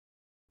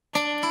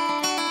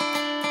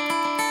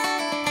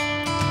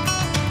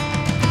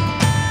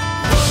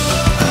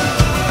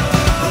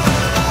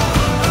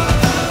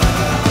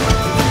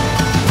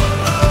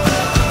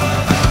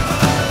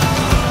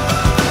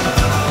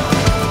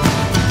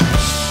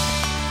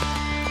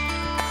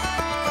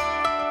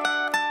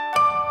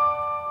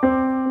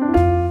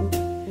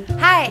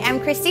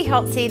Christy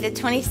the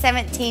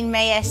 2017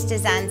 Mayesh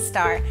Design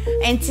Star,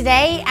 and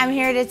today I'm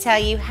here to tell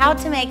you how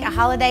to make a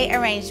holiday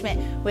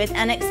arrangement with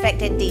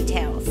unexpected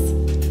details.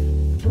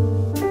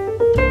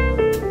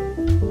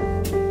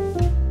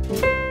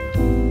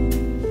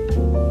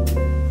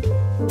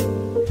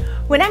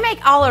 When I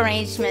make all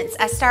arrangements,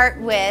 I start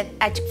with,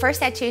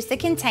 first I choose the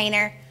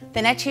container,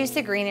 then I choose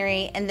the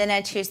greenery, and then I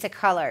choose the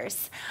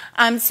colors.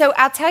 So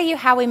I'll tell you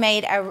how we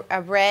made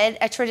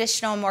a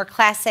traditional, more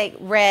classic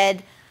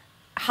red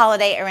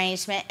holiday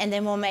arrangement, and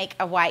then we'll make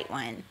a white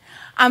one.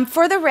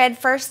 For the red,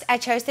 first I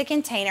chose the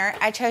container.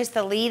 I chose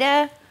the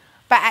Lita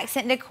by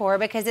Accent Decor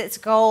because it's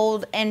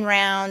gold and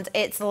round,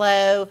 it's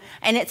low,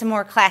 and it's a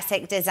more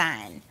classic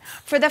design.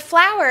 For the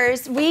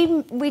flowers,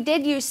 we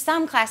did use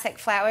some classic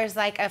flowers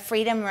like a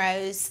Freedom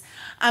Rose.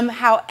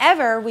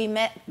 However, we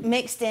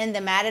mixed in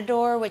the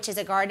Matador, which is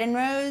a garden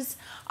rose,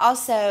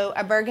 also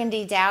a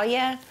burgundy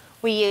dahlia.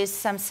 We used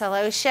some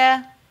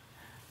celosia,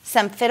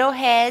 some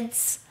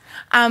fiddleheads.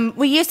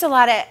 We used a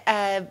lot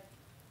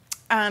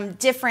of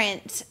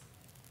different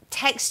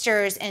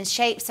textures and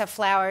shapes of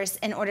flowers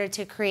in order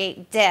to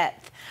create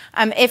depth.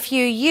 If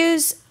you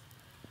use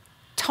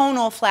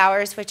tonal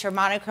flowers, which are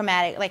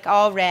monochromatic, like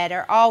all red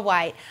or all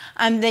white,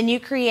 then you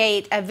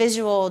create a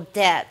visual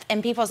depth,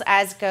 and people's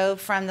eyes go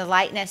from the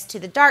lightness to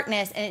the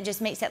darkness, and it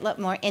just makes it look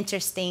more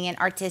interesting and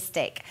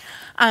artistic.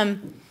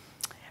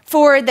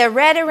 For the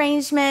red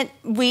arrangement,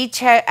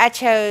 I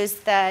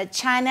chose the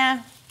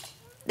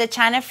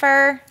China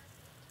fir,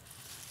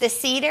 the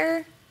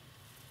cedar,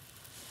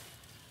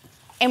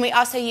 and we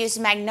also used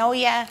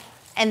magnolia,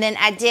 and then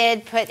I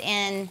did put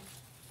in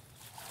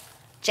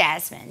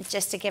jasmine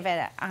just to give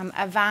it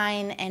a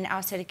vine and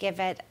also to give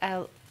it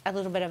a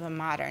little bit of a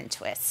modern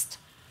twist.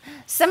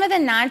 Some of the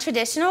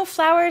non-traditional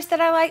flowers that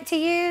I like to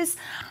use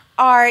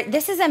are,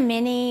 this is a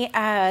mini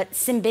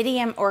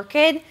cymbidium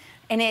orchid,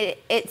 and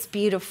it's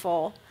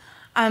beautiful.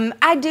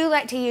 I do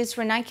like to use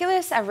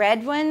ranunculus, a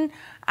red one,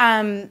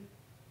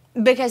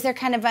 because they're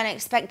kind of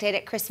unexpected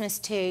at Christmas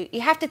too.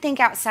 You have to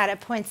think outside of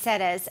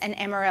poinsettias and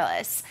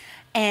amaryllis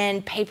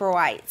and paper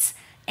whites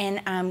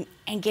and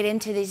get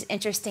into these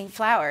interesting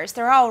flowers.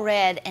 They're all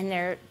red and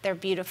they're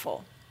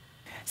beautiful.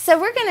 So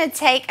we're going to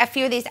take a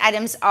few of these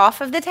items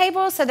off of the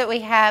table so that we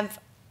have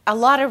a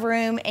lot of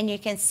room and you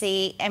can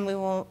see, and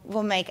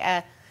we'll make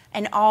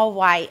an all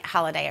white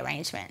holiday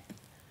arrangement.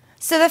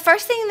 So the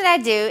first thing that I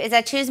do is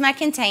I choose my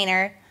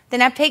container.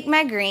 Then I pick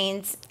my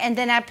greens, and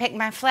then I pick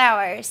my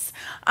flowers.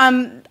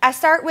 I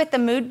start with the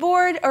mood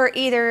board or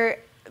either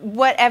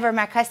whatever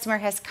my customer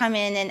has come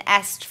in and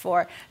asked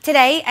for.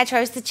 Today, I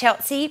chose the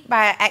Chelsea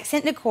by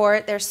Accent Decor.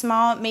 They're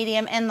small,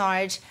 medium, and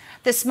large.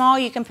 The small,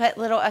 you can put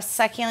little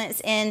succulents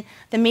in.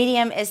 The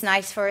medium is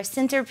nice for a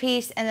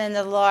centerpiece, and then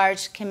the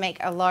large can make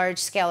a large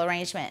scale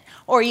arrangement.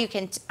 Or you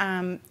can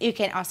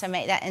also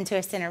make that into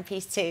a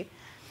centerpiece too.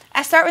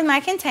 I start with my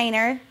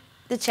container,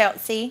 the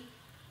Chelsea.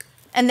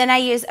 And then I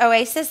use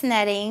Oasis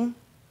netting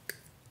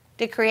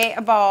to create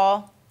a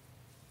ball.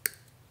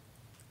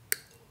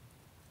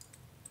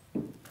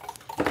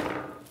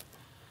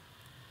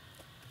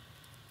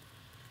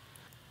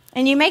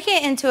 And you make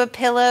it into a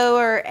pillow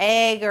or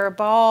egg or a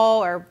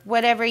ball or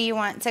whatever you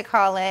want to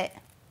call it.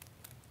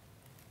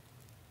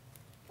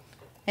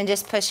 And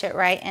just push it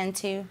right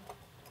into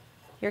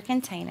your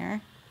container.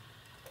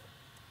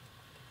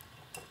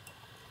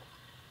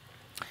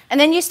 And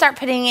then you start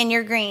putting in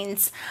your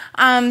greens.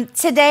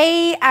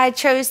 Today I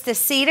chose the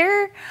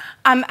cedar.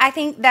 I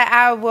think that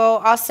I will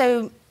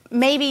also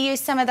maybe use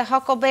some of the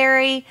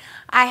huckleberry.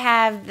 I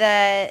have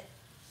the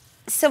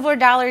silver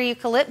dollar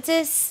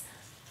eucalyptus,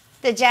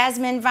 the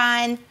jasmine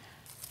vine.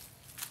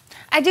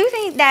 I do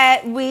think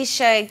that we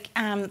should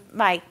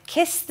like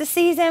kiss the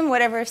season,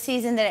 whatever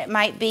season that it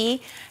might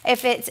be.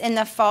 If it's in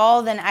the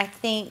fall, then I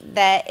think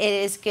that it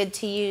is good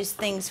to use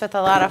things with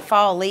a lot of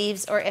fall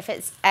leaves, or if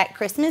it's at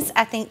Christmas,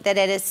 I think that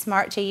it is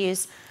smart to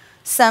use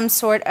some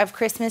sort of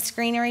Christmas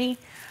greenery.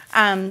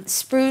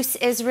 Spruce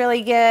is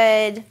really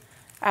good.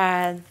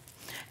 And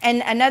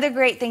another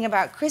great thing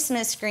about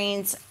Christmas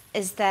greens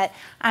is that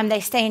they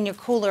stay in your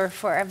cooler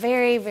for a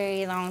very,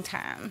 very long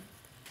time.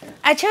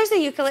 I chose the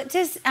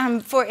eucalyptus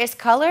for its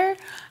color,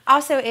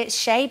 also its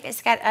shape.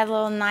 It's got a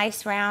little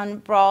nice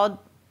round broad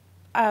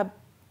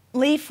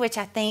leaf, which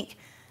I think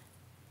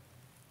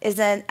is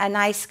a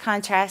nice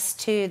contrast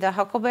to the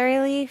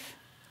huckleberry leaf.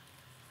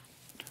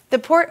 The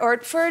Port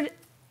Orford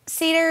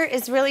cedar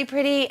is really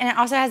pretty, and it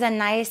also has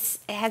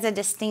it has a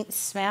distinct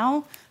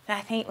smell that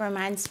I think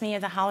reminds me of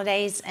the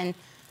holidays, and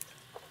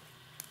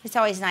it's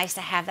always nice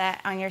to have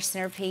that on your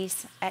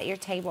centerpiece at your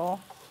table.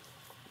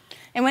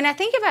 And when I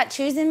think about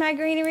choosing my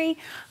greenery,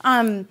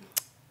 I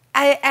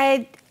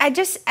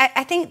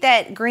think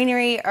that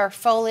greenery or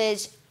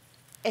foliage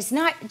is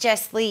not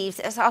just leaves,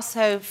 it's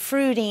also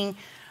fruiting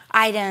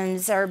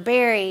items or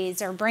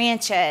berries or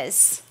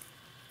branches.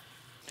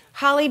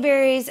 Holly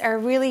berries are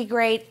really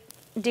great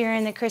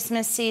during the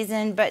Christmas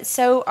season, but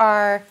so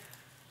are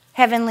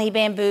heavenly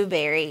bamboo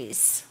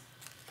berries.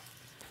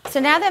 So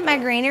now that my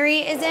greenery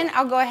is in,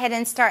 I'll go ahead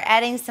and start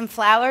adding some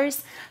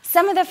flowers.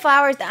 Some of the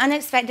flowers, the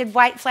unexpected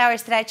white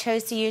flowers that I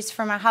chose to use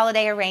for my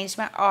holiday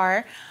arrangement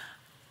are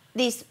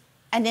these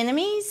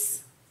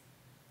anemones,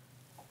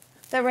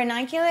 the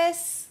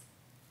ranunculus,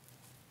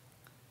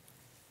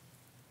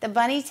 the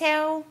bunny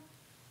tail,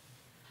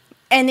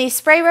 and these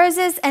spray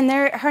roses, and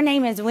her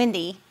name is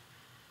Wendy,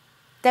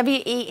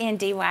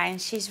 W-E-N-D-Y,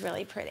 and she's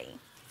really pretty.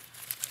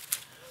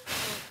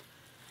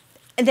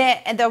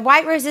 The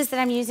white roses that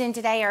I'm using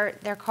today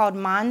they're called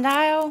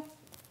Mondile.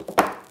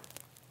 I'm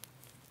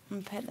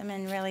gonna put them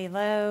in really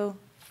low.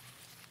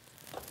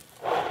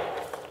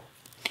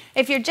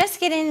 If you're just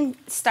getting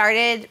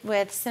started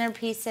with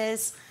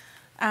centerpieces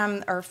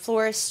or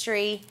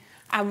floristry,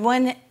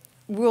 one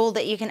rule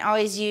that you can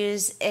always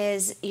use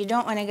is you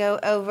don't want to go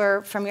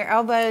over from your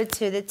elbow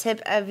to the tip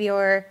of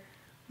your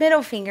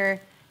middle finger.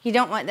 You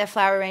don't want the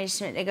flower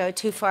arrangement to go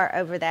too far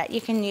over that.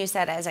 You can use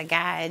that as a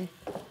guide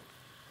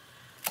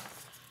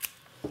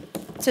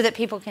so that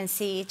people can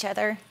see each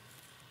other.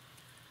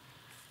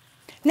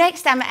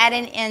 Next, I'm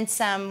adding in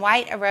some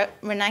white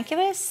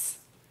ranunculus.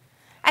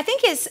 I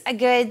think it's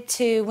good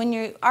to, when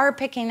you are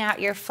picking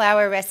out your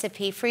flower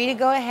recipe, for you to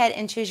go ahead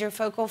and choose your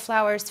focal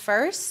flowers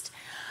first.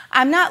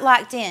 I'm not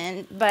locked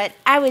in, but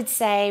I would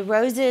say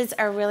roses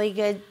are really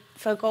good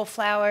focal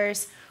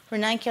flowers.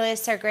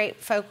 Ranunculus are great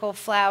focal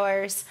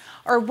flowers,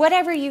 or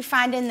whatever you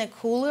find in the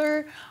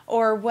cooler,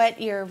 or what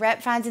your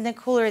rep finds in the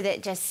cooler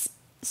that just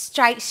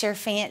strikes your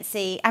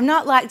fancy. I'm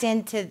not locked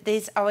into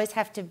these always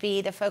have to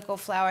be the focal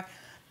flower.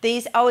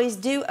 These always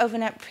do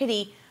open up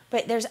pretty,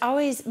 but there's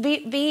always,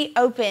 be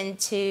open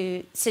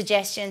to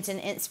suggestions and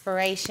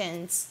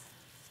inspirations.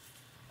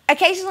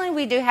 Occasionally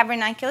we do have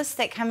ranunculus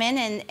that come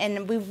in,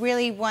 and we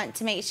really want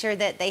to make sure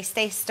that they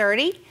stay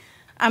sturdy.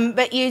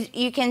 But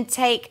you can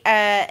take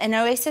an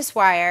oasis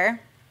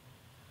wire.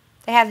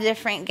 They have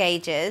different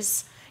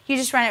gauges. You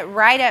just run it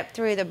right up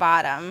through the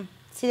bottom.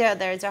 See how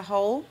there's a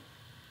hole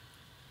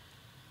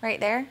right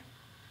there?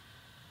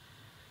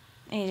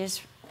 And you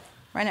just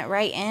run it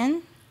right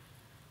in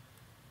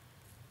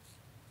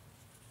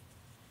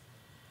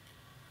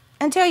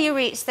until you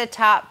reach the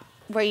top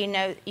where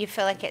you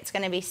feel like it's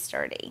going to be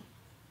sturdy.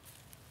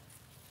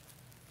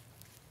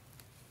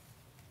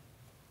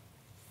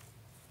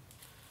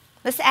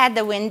 Let's add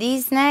the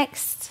Wendy's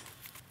next.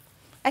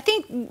 I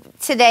think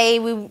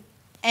today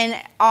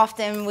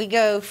often we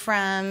go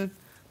from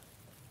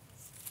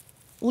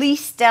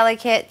least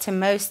delicate to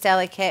most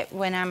delicate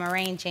when I'm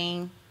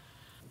arranging.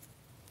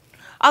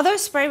 Although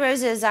spray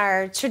roses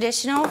are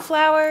traditional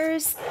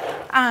flowers,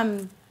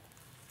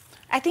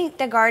 I think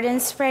the garden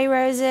spray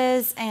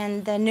roses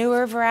and the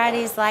newer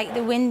varieties like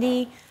the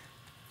Wendy,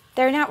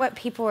 they're not what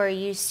people are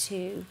used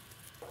to.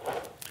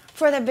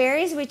 For the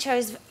berries, we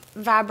chose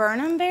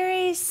viburnum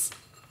berries.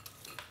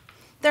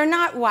 They're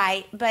not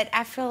white, but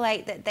I feel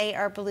like that they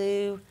are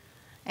blue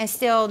and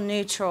still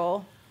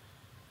neutral.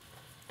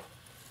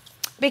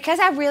 Because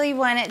I really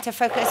want it to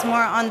focus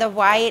more on the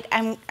white,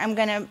 I'm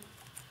going to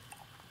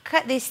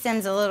cut these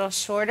stems a little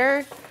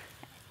shorter.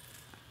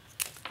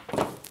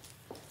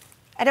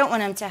 I don't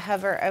want them to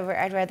hover over.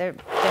 I'd rather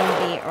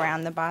them be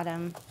around the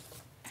bottom.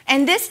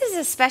 And this is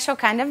a special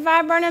kind of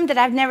viburnum that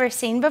I've never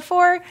seen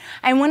before.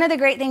 And one of the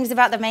great things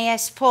about the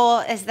Mayesh pool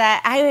is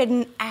that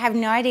I have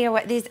no idea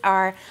what these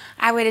are.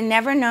 I would have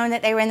never known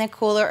that they were in the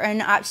cooler or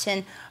an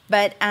option.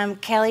 But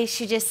Kelly,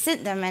 she just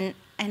sent them, and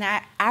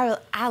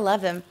I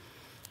love them.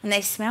 And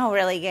they smell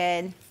really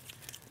good.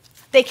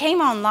 They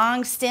came on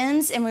long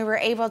stems, and we were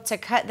able to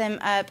cut them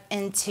up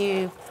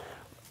into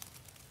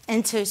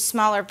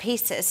smaller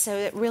pieces, so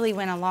it really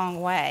went a long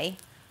way.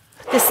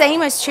 The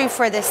same is true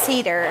for the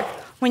cedar.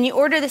 When you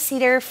order the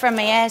cedar from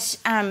Mayesh,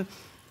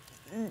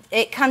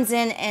 it comes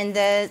in and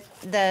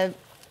the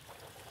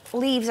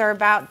leaves are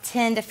about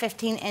 10 to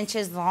 15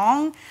 inches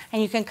long,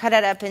 and you can cut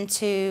it up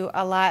into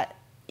a lot.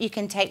 You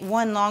can take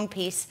one long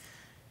piece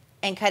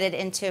and cut it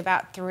into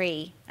about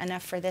 3,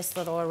 enough for this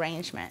little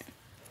arrangement.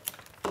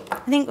 I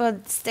think we'll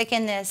stick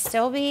in this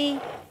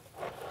Stilby.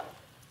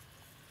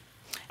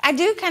 I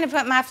do kind of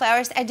put my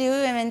flowers, I do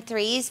them in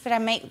 3s, but I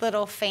make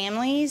little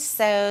families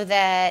so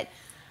that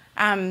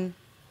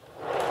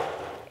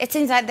it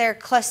seems like they're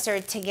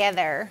clustered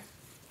together.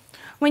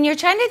 When you're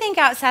trying to think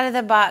outside of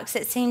the box,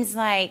 it seems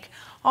like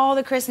all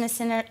the Christmas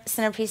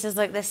centerpieces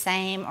look the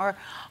same, or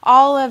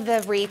all of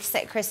the wreaths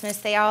at Christmas,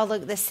 they all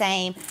look the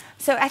same.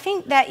 So I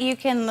think that you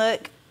can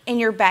look in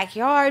your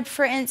backyard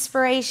for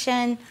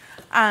inspiration.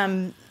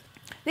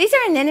 These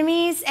are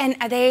anemones, and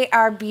they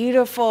are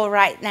beautiful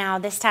right now,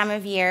 this time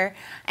of year.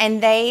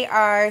 And they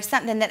are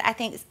something that I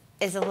think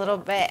is a little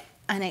bit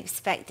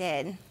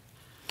unexpected.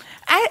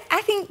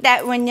 I think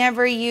that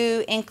whenever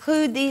you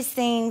include these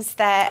things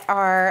that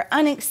are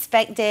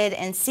unexpected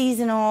and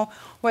seasonal,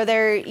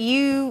 whether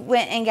you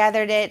went and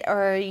gathered it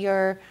or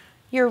your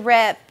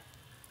rep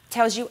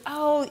tells you,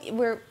 oh,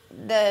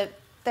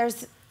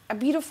 there's a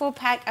beautiful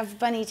pack of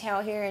bunny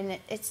tail here and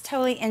it's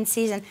totally in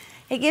season.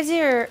 It gives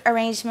your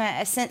arrangement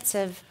a sense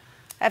of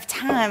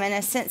time and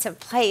a sense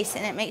of place,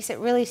 and it makes it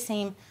really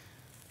seem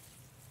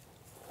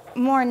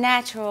more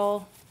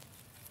natural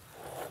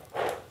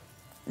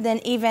than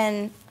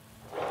even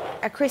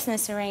a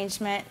Christmas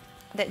arrangement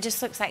that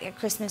just looks like a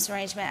Christmas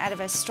arrangement out of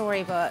a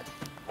storybook.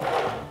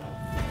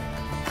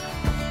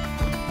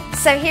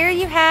 So here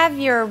you have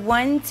your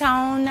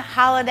one-tone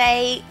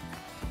holiday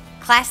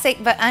classic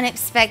but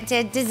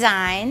unexpected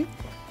design.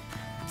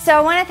 So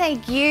I want to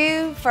thank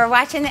you for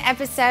watching the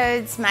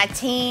episodes, my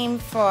team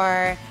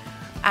for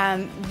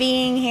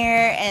being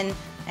here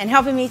and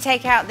helping me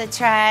take out the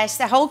trash,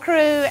 the whole crew,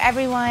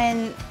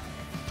 everyone,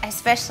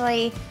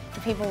 especially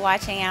the people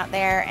watching out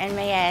there, and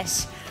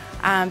Mayesh.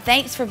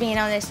 Thanks for being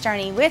on this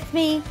journey with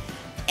me,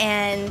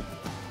 and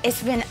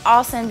it's been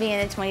awesome being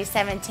the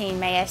 2017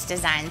 Mayesh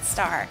Design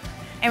Star.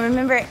 And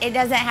remember, it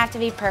doesn't have to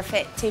be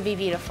perfect to be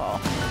beautiful.